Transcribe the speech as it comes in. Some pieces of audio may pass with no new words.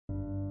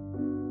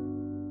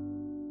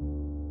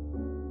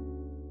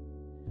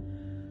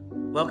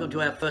Welcome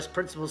to our first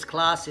principles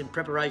class in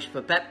preparation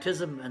for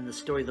baptism and the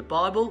story of the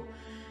Bible.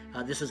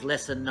 This is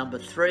lesson number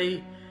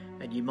 3,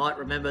 and you might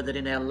remember that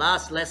in our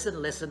last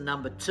lesson, lesson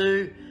number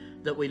 2,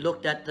 that we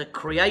looked at the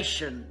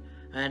creation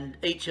and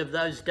each of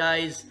those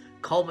days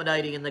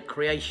culminating in the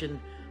creation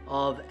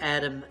of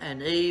Adam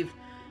and Eve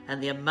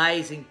and the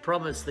amazing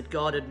promise that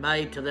God had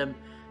made to them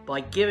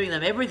by giving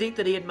them everything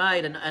that he had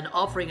made and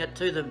offering it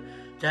to them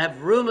to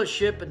have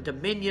rulership and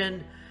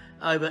dominion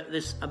over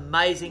this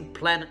amazing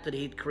planet that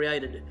he'd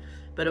created.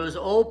 But it was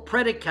all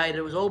predicated,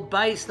 it was all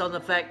based on the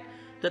fact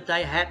that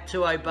they had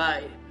to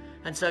obey.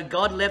 And so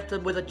God left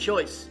them with a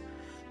choice: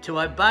 to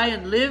obey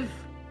and live,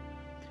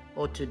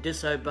 or to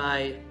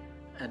disobey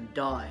and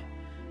die.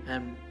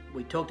 And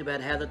we talked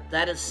about how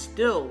that is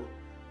still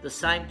the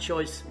same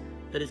choice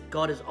that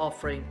God is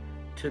offering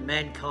to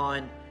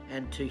mankind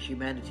and to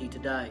humanity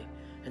today.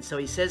 And so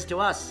he says to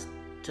us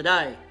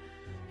today,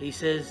 he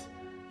says,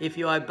 if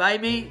you obey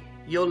me,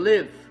 you'll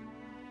live.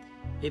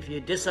 If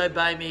you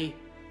disobey me,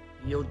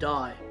 you'll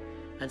die.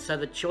 And so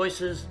the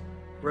choices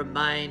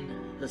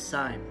remain the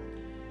same.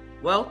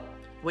 Well,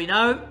 we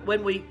know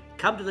when we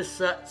come to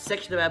this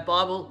section of our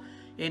Bible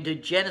into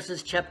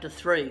Genesis chapter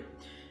 3,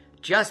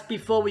 just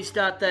before we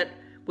start that,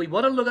 we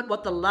want to look at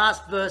what the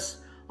last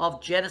verse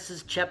of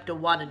Genesis chapter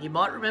 1, and you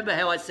might remember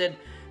how I said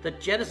that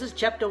Genesis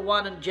chapter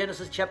 1 and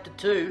Genesis chapter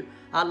 2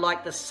 are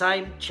like the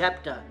same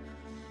chapter.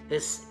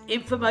 There's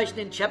information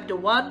in chapter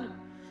 1,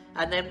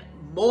 and then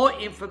more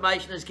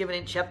information is given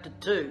in chapter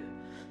 2.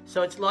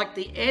 So it's like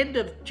the end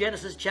of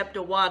Genesis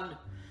chapter 1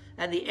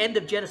 and the end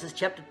of Genesis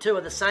chapter 2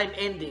 are the same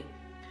ending.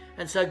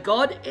 And so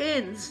God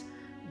ends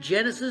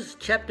Genesis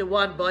chapter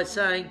 1 by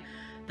saying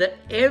that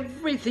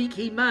everything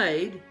he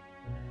made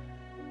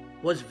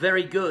was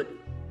very good.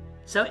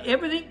 So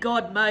everything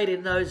God made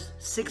in those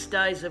 6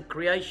 days of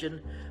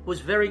creation was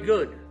very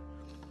good.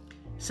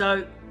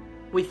 So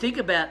we think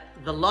about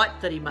the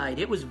light that he made.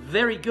 It was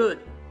very good.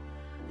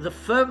 The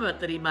firmament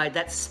that he made,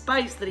 that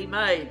space that he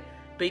made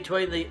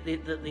between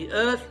the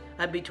earth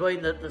and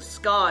between the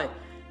sky,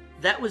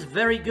 that was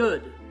very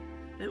good.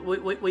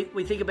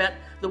 We think about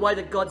the way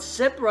that God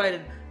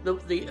separated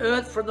the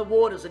earth from the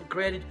waters and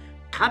created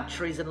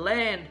countries and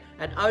land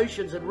and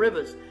oceans and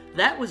rivers.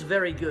 That was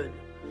very good.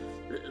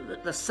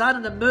 The sun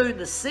and the moon,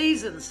 the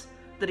seasons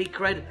that he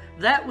created,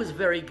 that was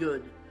very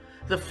good.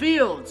 The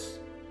fields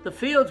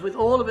with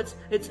all of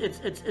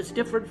its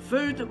different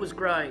food that was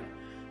growing,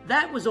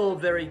 that was all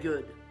very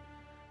good.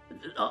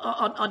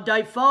 On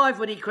day 5,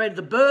 when he created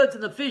the birds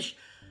and the fish,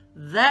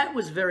 that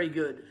was very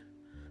good.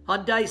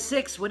 On day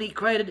 6, when he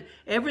created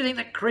everything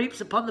that creeps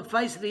upon the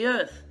face of the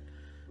earth,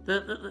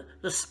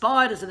 the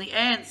spiders and the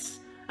ants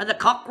and the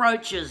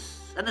cockroaches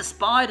and the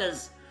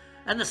spiders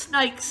and the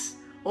snakes,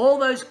 all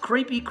those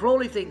creepy,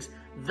 crawly things,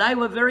 they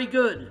were very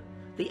good.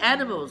 The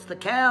animals, the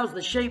cows,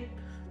 the sheep,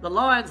 the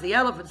lions, the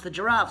elephants, the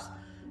giraffes,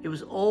 it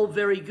was all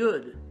very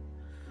good.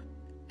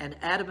 And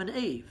Adam and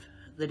Eve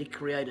that he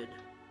created,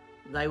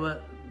 they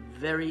were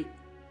very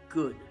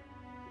good.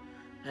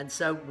 And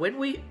so when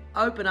we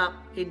open up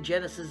in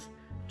Genesis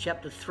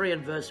chapter 3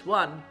 and verse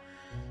 1,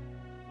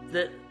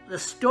 the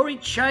story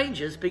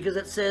changes, because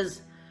it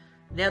says,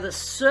 now the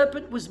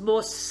serpent was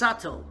more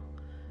subtle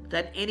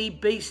than any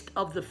beast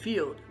of the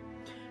field.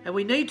 And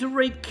we need to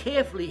read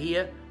carefully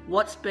here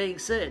what's being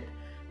said,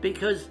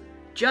 because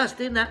just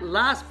in that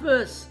last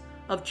verse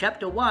of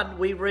chapter 1,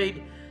 we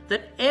read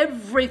that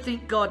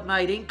everything God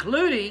made,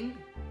 including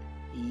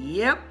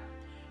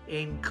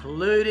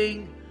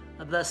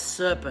the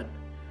serpent,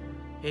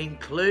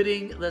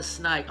 including the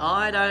snake.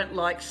 I don't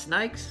like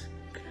snakes.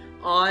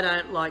 I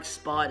don't like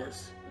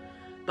spiders.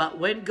 But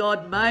when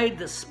God made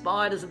the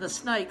spiders and the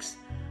snakes,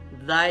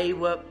 they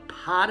were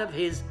part of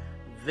his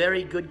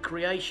very good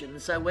creation.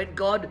 So when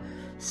God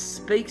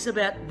speaks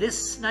about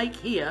this snake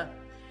here,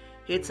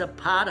 it's a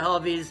part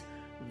of his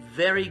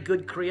very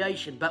good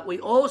creation. But we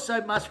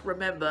also must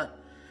remember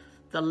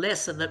the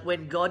lesson that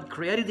when God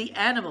created the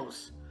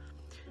animals,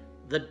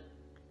 the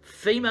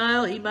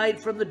female he made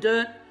from the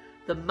dirt,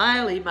 the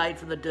male he made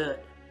from the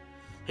dirt.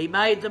 He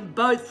made them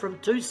both from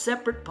 2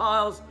 separate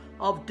piles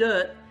of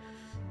dirt,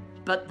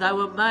 but they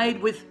were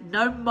made with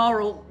no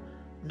moral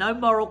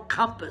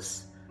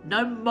compass,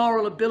 no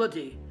moral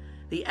ability.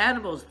 The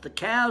animals, the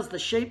cows, the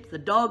sheep, the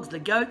dogs, the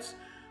goats,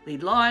 the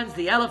lions,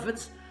 the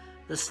elephants,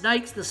 the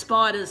snakes, the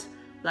spiders,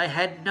 they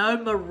had no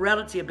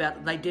morality about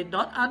them. They did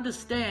not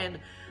understand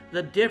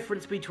the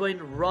difference between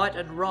right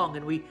and wrong.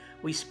 And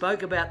we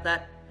spoke about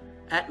that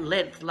at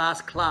length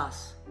last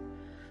class.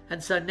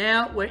 And so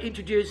now we're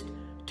introduced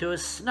to a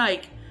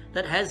snake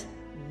that has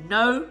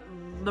no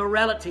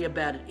morality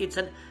about it. It's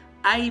an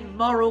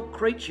amoral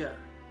creature.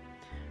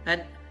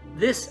 And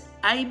this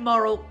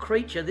amoral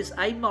creature, this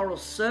amoral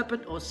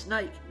serpent or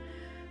snake,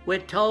 we're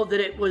told that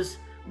it was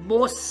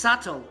more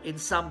subtle in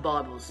some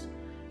Bibles.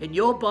 In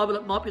your Bible,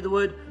 it might be the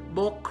word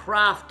more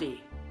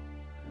crafty.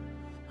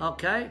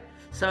 Okay?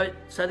 So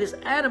this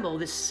animal,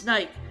 this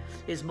snake,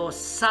 is more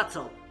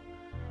subtle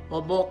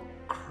or more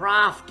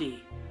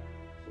crafty,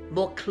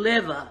 more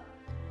clever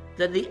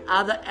than the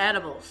other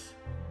animals.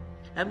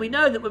 And we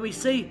know that when we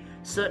see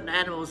certain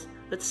animals,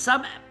 that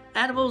some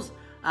animals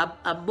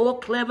are more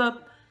clever,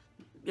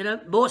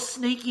 more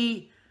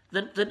sneaky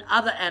than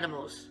other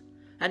animals.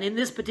 And in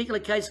this particular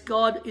case,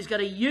 God is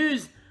going to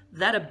use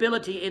that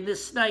ability in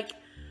this snake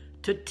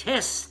to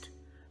test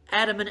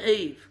Adam and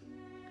Eve.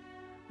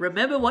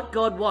 Remember what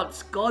God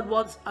wants. God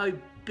wants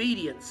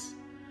obedience.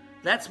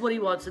 That's what he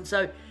wants. And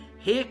so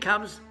here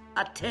comes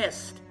a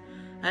test.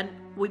 And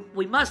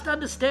we must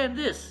understand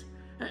this.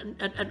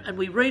 And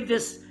we read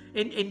this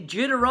in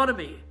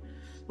Deuteronomy.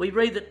 We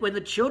read that when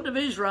the children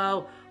of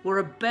Israel were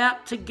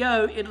about to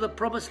go into the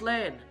promised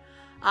land,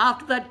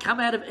 after they'd come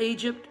out of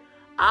Egypt,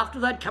 after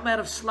they'd come out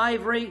of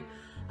slavery,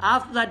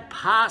 after they'd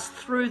passed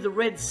through the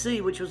Red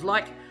Sea, which was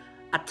like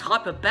a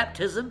type of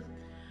baptism,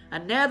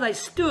 and now they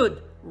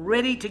stood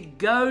ready to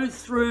go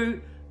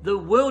through the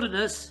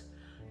wilderness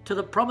to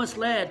the promised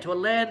land, to a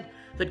land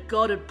that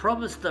God had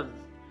promised them.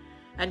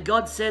 And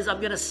God says, I'm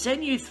going to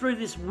send you through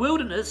this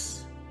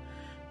wilderness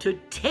to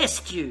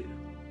test you,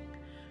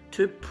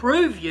 to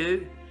prove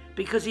you,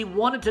 because he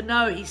wanted to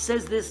know. He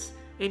says this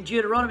in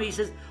Deuteronomy. He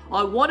says,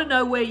 I want to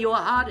know where your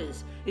heart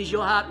is. Is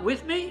your heart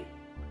with me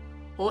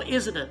or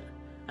isn't it?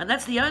 And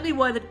that's the only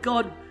way that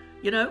God,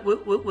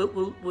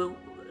 will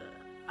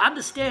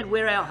understand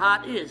where our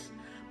heart is,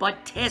 by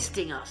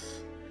testing us.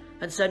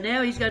 And so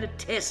now he's going to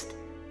test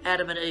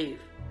Adam and Eve.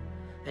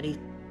 And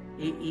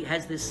he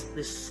has this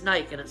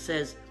snake, and it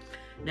says,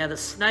 now the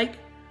snake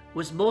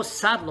was more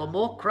subtle or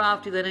more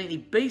crafty than any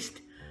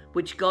beast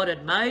which God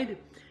had made.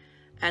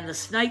 And the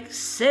snake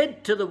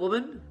said to the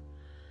woman,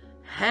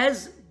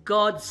 has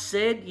God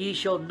said, ye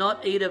shall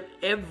not eat of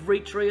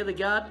every tree of the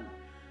garden?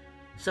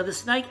 So the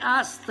snake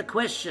asks the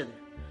question,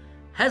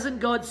 hasn't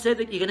God said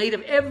that you can eat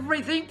of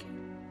everything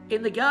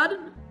in the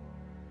garden?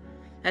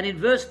 And in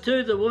verse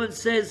 2, the woman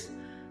says,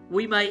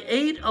 we may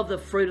eat of the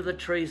fruit of the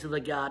trees of the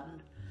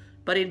garden.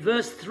 But in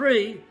verse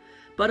 3,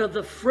 but of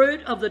the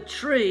fruit of the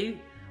tree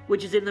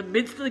which is in the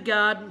midst of the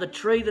garden, the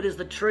tree that is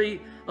the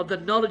tree of the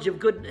knowledge of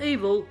good and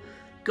evil,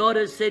 God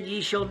has said,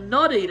 ye shall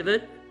not eat of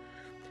it,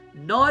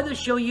 neither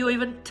shall you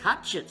even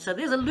touch it. So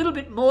there's a little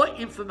bit more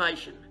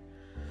information.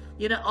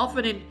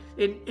 Often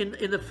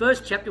in the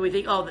first chapter we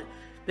think, oh,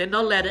 they're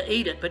not allowed to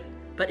eat it.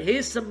 But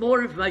here's some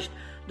more information.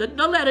 They're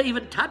not allowed to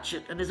even touch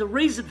it. And there's a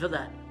reason for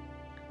that.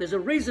 There's a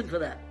reason for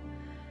that.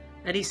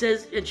 And she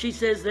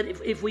says that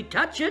if we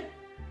touch it,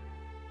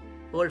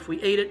 or if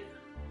we eat it,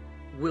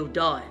 we'll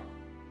die.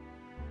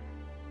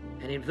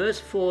 And in verse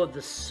 4,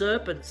 the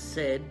serpent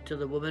said to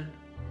the woman,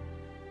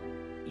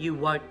 you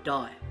won't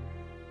die.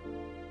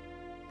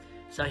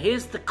 So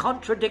here's the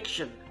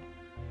contradiction.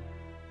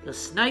 The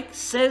snake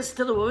says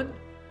to the woman,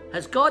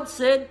 has God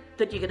said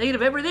that you can eat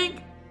of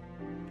everything?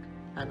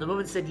 And the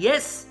woman said,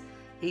 yes.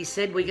 He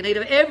said we can eat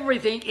of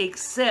everything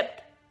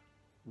except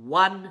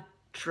one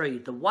tree,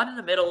 the one in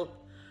the middle,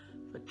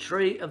 the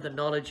tree of the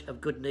knowledge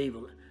of good and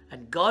evil.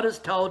 And God has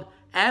told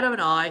Adam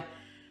and I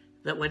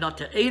that we're not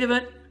to eat of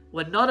it.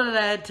 We're not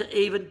allowed to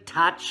even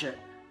touch it.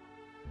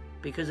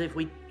 Because if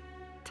we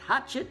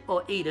touch it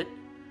or eat it,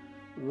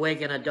 we're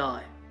going to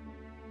die.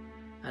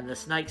 And the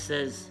snake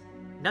says,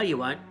 no, you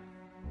won't.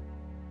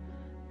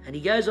 And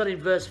he goes on in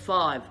verse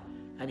 5,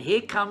 and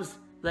here comes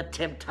the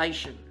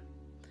temptation.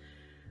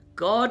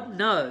 God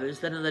knows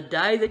that in the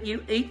day that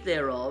you eat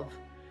thereof,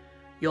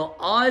 your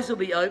eyes will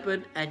be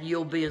opened and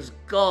you'll be as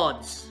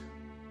gods,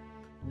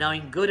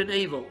 knowing good and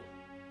evil.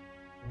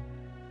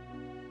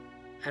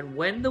 And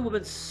when the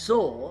woman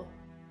saw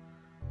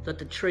that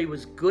the tree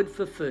was good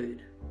for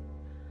food,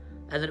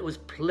 and that it was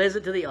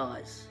pleasant to the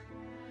eyes,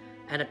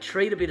 and a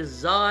tree to be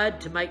desired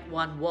to make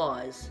one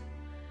wise,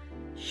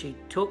 she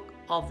took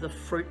of the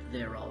fruit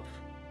thereof,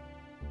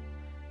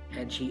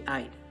 and she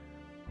ate.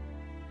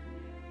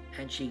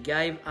 And she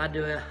gave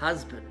unto her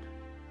husband,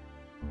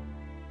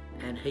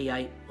 and he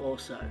ate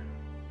also.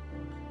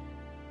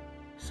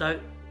 So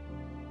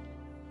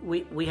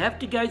we have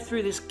to go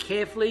through this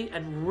carefully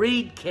and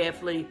read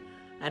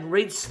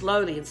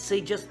slowly and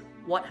see just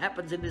what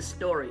happens in this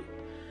story.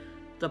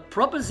 The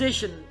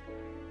proposition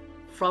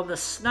from the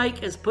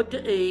snake is put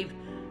to Eve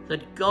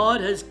that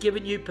God has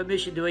given you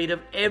permission to eat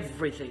of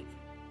everything.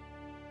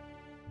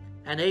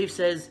 And Eve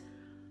says,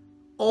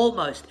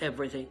 almost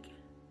everything,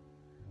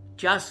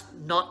 just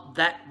not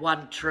that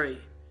one tree.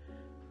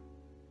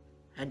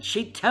 And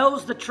she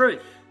tells the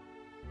truth.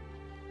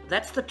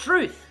 That's the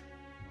truth.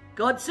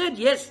 God said,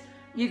 yes,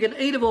 you can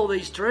eat of all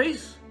these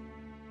trees,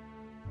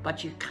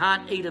 but you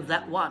can't eat of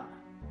that one.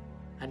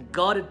 And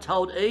God had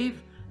told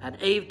Eve,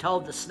 and Eve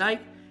told the snake,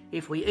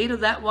 if we eat of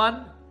that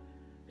one,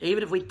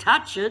 even if we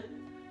touch it,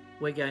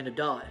 we're going to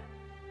die.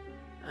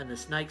 And the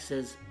snake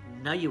says,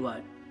 no, you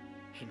won't.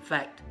 In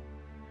fact,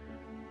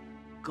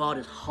 God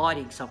is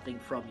hiding something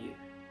from you.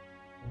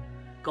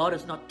 God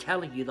is not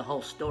telling you the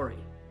whole story.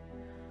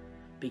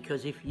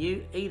 Because if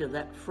you eat of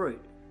that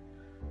fruit,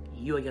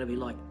 you are going to be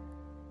like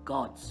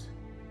gods.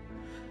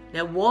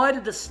 Now, why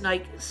did the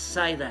snake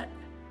say that?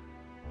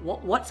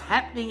 What's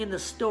happening in the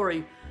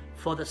story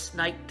for the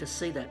snake to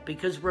see that?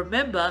 Because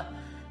remember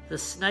The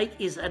snake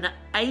is an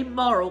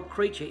amoral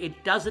creature.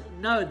 It doesn't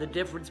know the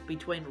difference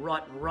between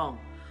right and wrong.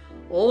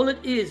 All it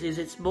is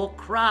it's more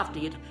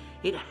crafty.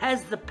 It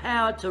has the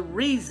power to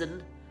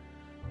reason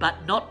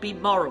but not be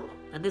moral.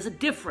 And there's a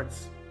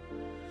difference.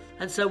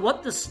 And so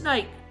what the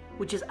snake,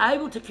 which is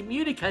able to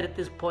communicate at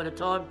this point in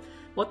time,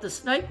 what the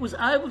snake was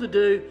able to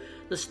do,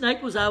 the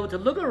snake was able to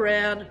look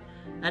around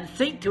and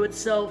think to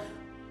itself,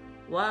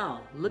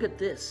 wow, look at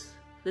this.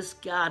 This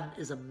garden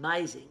is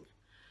amazing.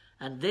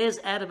 And there's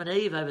Adam and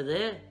Eve over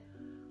there.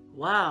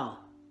 Wow,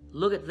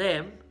 look at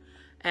them.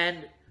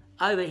 And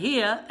over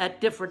here at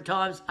different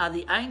times are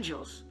the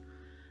angels.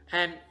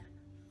 And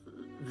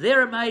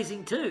they're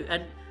amazing too.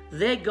 And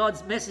they're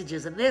God's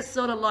messengers. And they're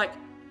sort of like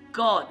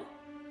God.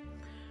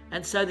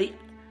 And so the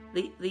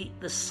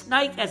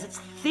snake, as it's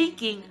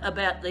thinking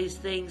about these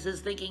things, is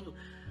thinking,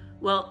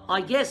 well,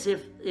 I guess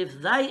if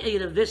they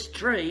eat of this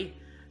tree,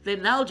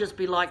 then they'll just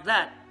be like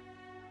that.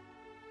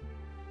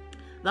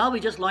 They'll be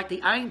just like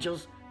the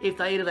angels if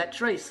they eat of that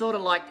tree, sort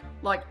of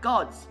like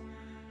gods.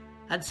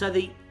 And so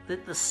the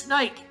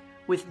snake,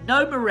 with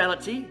no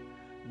morality,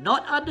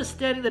 not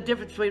understanding the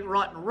difference between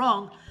right and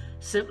wrong,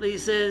 simply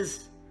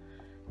says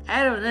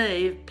Adam and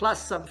Eve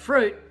plus some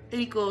fruit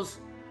equals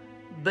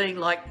being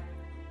like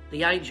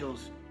the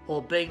angels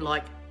or being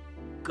like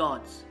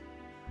gods.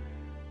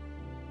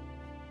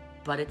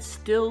 But it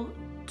still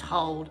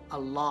told a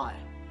lie,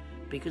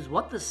 because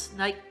what the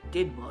snake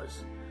did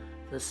was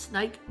the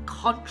snake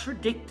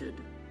contradicted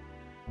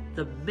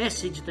the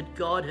message that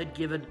God had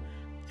given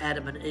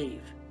Adam and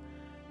Eve.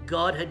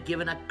 God had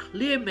given a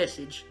clear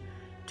message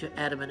to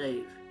Adam and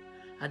Eve.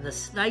 And the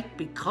snake,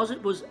 because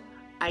it was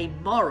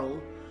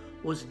amoral,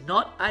 was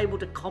not able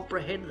to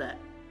comprehend that.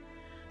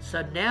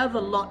 So now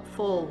the lot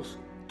falls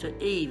to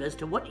Eve as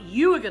to what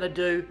you are going to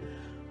do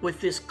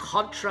with this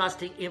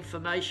contrasting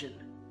information.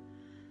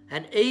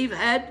 And Eve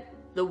had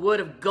the word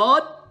of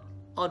God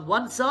on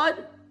one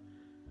side,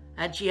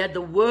 and she had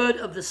the word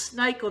of the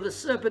snake or the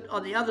serpent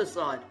on the other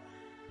side.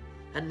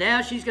 And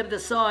now she's going to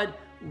decide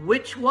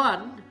which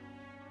one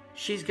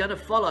she's going to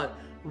follow,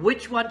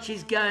 which one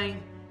she's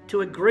going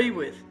to agree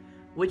with,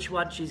 which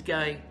one she's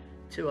going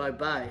to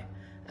obey.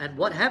 And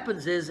what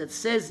happens is, it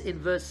says in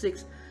verse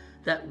 6,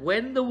 that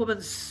when the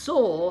woman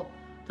saw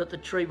that the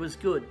tree was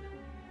good.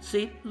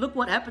 See, look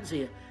what happens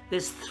here.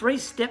 There's 3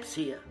 steps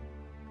here.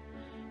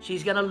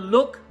 She's going to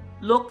look.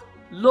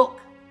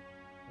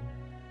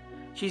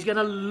 She's going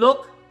to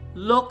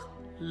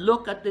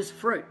look at this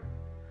fruit.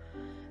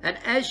 And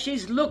as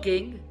she's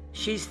looking,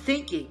 she's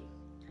thinking.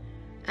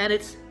 And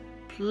it's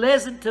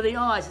pleasant to the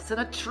eyes. It's an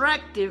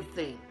attractive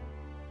thing.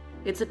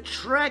 It's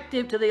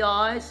attractive to the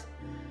eyes.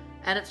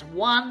 And it's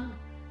one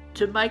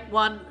to make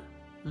one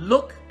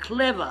look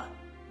clever,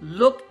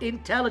 look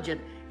intelligent.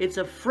 It's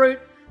a fruit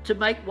to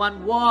make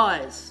one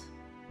wise.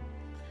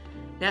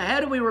 Now, how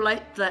do we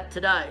relate to that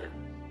today?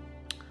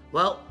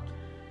 Well,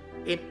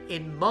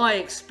 in my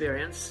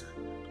experience,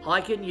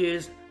 I can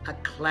use a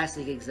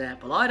classic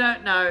example. I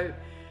don't know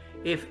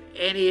if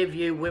any of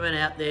you women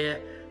out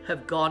there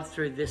have gone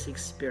through this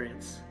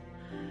experience,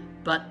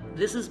 but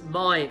this is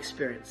my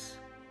experience.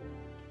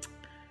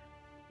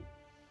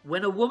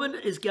 When a woman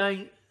is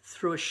going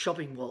through a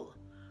shopping mall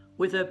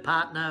with her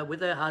partner,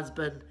 with her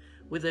husband,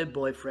 with her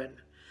boyfriend,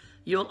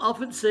 you'll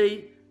often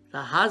see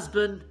the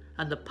husband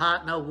and the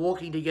partner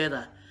walking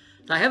together.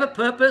 They have a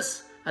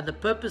purpose, and the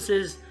purpose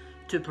is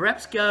to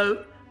perhaps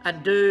go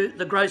and do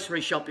the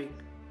grocery shopping.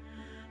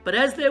 But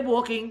as they're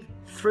walking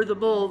through the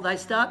mall, they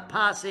start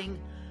passing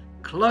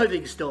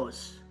clothing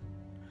stores,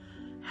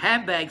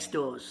 handbag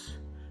stores,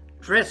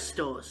 dress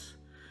stores.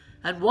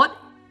 And what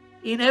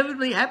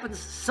inevitably happens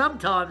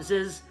sometimes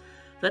is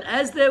that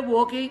as they're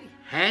walking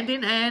hand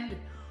in hand,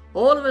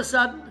 all of a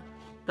sudden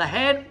the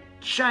hand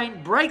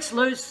chain breaks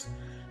loose,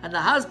 and the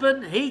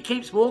husband, he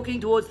keeps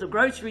walking towards the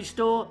grocery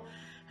store,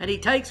 and he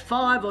takes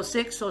 5 or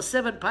 6 or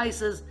 7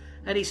 paces,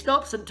 and he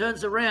stops and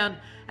turns around,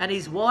 and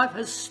his wife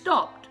has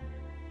stopped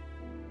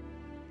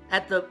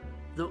at the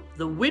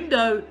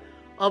window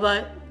of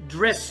a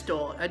dress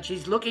store, and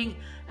she's looking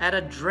at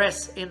a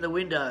dress in the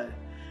window,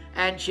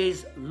 and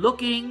she's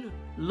looking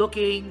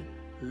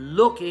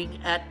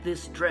at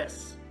this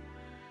dress.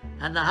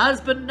 And the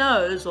husband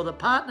knows, or the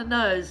partner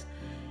knows,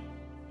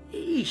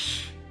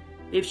 eesh,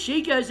 if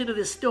she goes into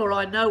this store,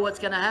 I know what's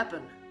going to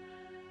happen.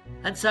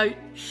 And so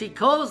she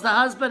calls the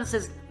husband and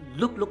says,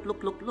 look.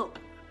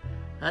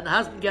 And the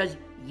husband goes,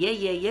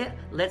 yeah,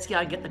 let's go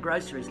and get the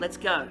groceries, let's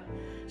go.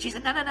 She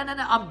said, no,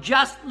 I'm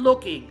just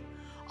looking.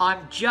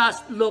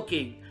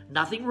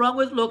 Nothing wrong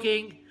with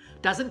looking.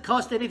 Doesn't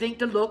cost anything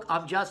to look.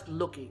 I'm just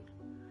looking.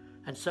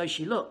 And so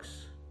she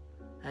looks,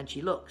 and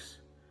she looks.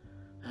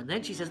 And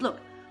then she says, look,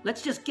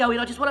 let's just go in.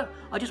 I just want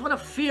to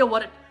feel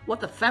what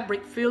the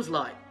fabric feels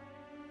like.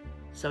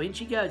 So in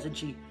she goes, and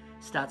she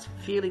starts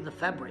feeling the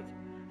fabric.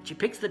 She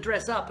picks the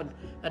dress up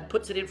and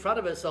puts it in front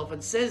of herself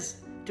and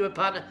says to her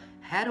partner,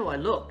 how do I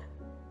look?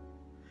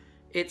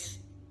 It's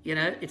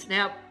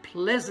now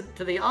pleasant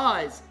to the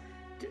eyes.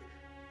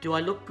 Do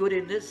I look good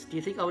in this? Do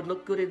you think I would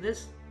look good in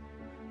this?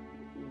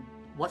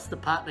 What's the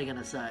partner going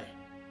to say?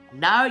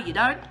 No, you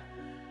don't.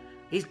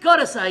 He's got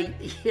to say,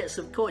 yes,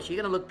 of course,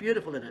 you're going to look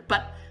beautiful in it.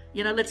 But,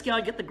 let's go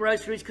and get the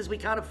groceries because we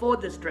can't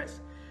afford this dress.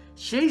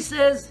 She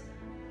says,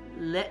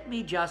 let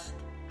me just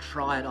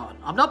try it on.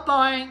 I'm not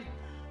buying.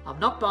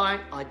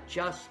 I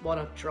just want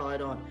to try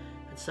it on.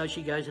 And so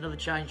she goes into the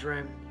change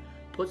room,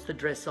 puts the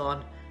dress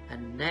on,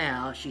 and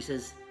now she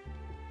says,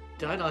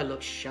 don't I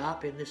look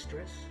sharp in this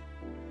dress?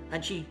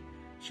 And she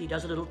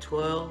does a little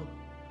twirl,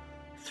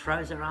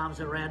 throws her arms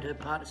around her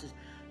partner, says,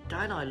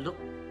 don't I look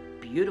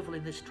beautiful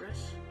in this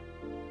dress?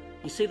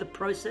 You see the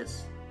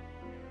process?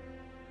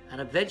 And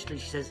eventually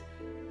she says,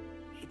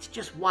 it's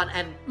just one.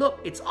 And look,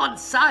 it's on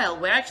sale.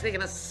 We're actually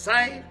going to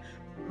save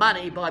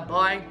money by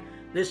buying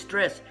this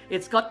dress.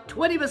 It's got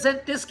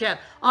 20% discount.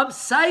 I'm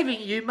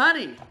saving you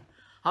money.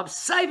 I'm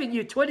saving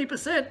you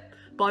 20%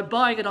 by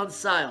buying it on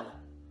sale.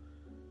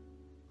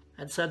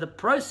 And so the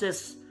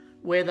process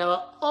where they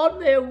were on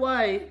their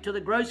way to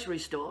the grocery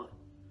store,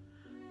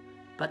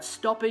 but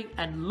stopping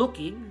and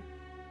looking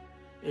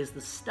is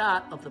the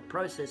start of the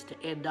process to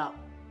end up.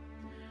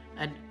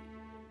 And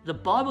the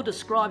Bible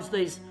describes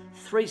these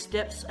 3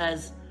 steps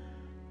as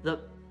the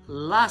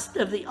lust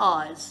of the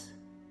eyes,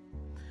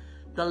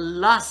 the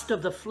lust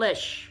of the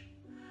flesh,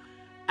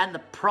 and the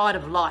pride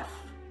of life.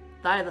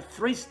 They are the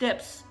 3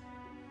 steps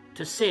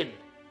to sin.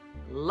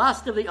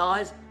 Lust of the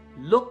eyes,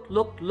 look.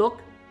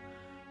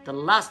 The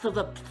lust of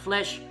the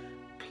flesh,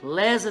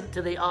 pleasant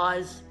to the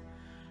eyes,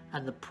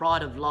 and the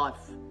pride of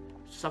life,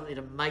 something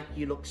to make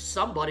you look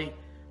somebody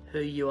who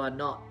you are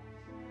not.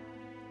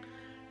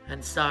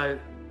 And so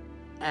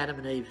Adam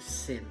and Eve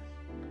sin.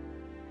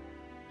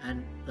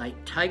 And they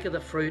take of the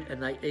fruit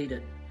and they eat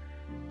it.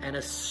 And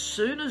as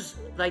soon as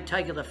they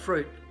take of the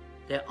fruit,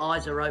 their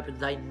eyes are open.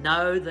 They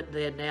know that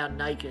they're now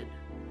naked.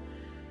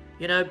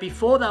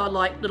 Before they were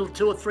like little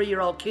 2 or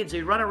 3-year-old kids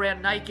who run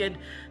around naked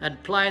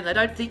and play, and they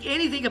don't think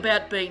anything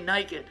about being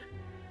naked.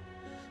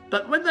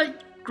 But when they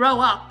grow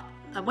up,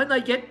 and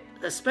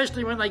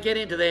especially when they get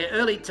into their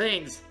early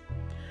teens,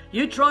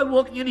 you try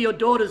walking into your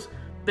daughter's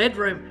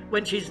bedroom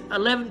when she's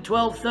 11,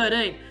 12,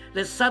 13,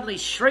 there's suddenly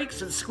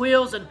shrieks and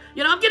squeals and,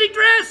 I'm getting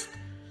dressed.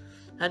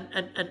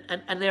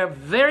 And they're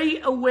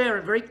very aware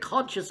and very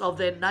conscious of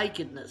their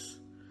nakedness.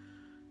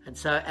 And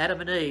so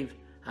Adam and Eve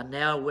are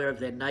now aware of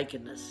their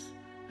nakedness.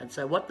 And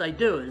so what they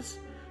do is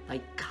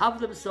they cover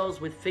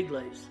themselves with fig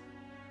leaves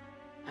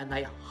and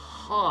they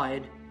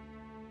hide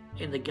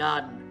in the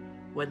garden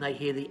when they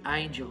hear the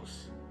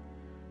angels.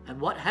 And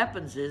what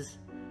happens is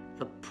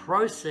the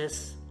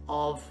process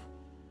of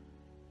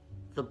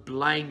the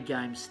blame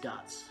game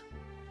starts.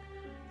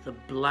 The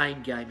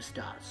blame game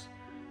starts.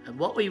 And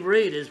what we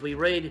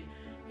read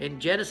in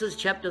Genesis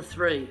chapter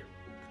 3,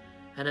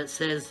 and it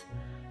says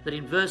that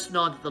in verse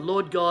 9, that the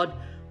Lord God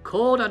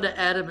called unto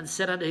Adam and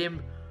said unto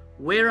him,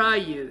 where are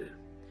you?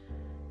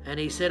 And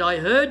he said, I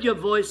heard your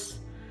voice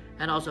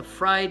and I was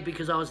afraid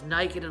because I was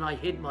naked and I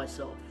hid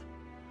myself.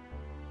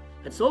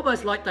 It's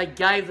almost like they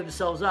gave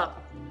themselves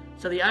up.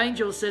 So the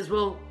angel says,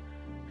 well,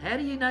 how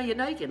do you know you're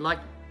naked? Like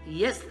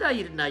yesterday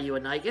you didn't know you were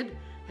naked.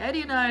 How do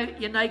you know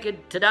you're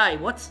naked today?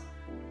 What's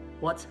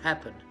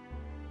happened?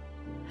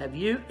 Have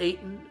you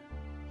eaten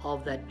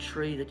of that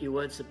tree that you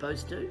weren't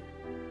supposed to?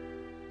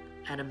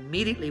 And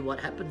immediately what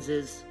happens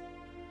is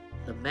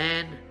the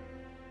man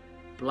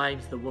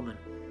blames the woman.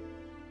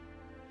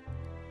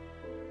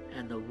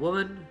 And the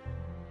woman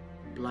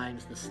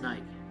blames the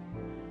snake.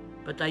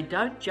 But they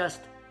don't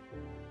just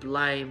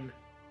blame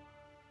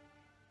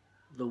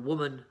the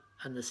woman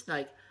and the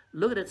snake.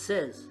 Look what it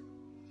says.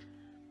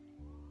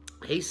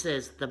 He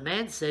says, the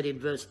man said in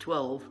verse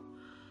 12,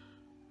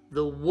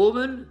 the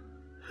woman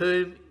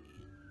whom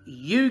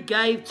you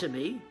gave to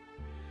me,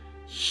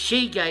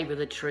 she gave me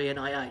the tree and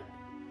I ate.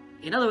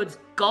 In other words,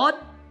 God,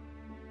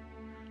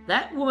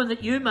 that woman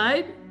that you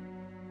made,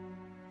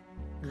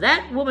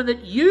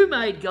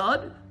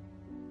 God,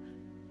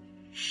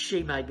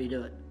 she made me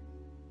do it.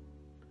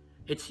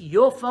 It's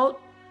your fault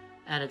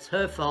and it's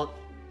her fault,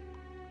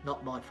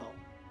 not my fault.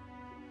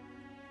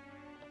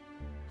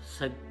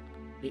 So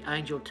the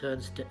angel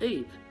turns to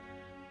Eve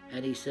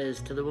and he says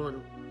to the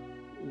woman,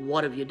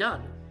 what have you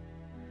done?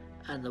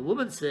 And the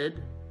woman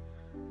said,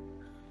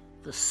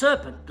 the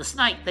serpent, the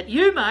snake that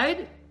you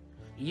made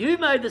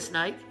the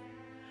snake,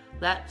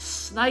 that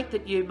snake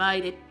that you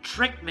made, it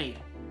tricked me.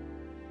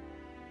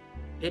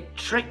 It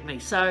tricked me.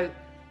 So,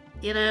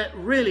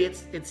 really,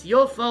 it's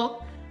your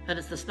fault and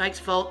it's the snake's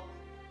fault,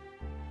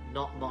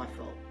 not my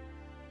fault.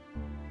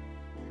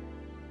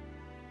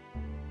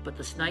 But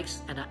the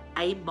snake's an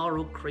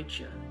amoral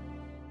creature.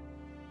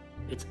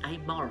 It's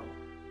amoral.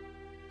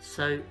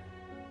 So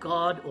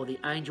God or the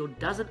angel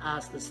doesn't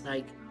ask the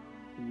snake,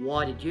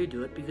 why did you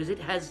do it? Because it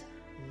has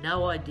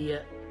no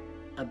idea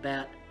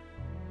about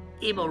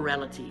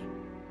immorality,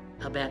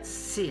 about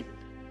sin,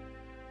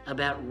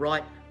 about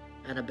right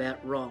and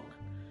about wrong.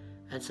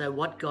 And so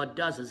what God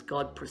does is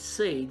God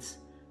proceeds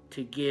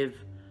to give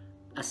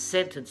a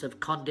sentence of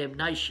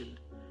condemnation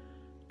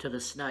to the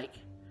snake.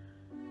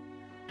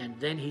 And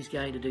then he's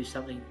going to do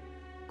something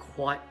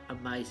quite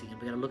amazing. And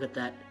we're going to look at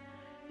that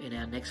in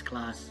our next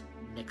class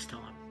next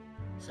time.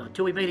 So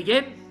until we meet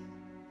again,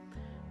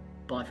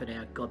 bye for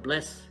now. God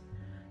bless.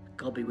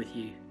 God be with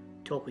you.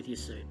 Talk with you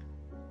soon.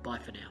 Bye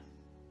for now.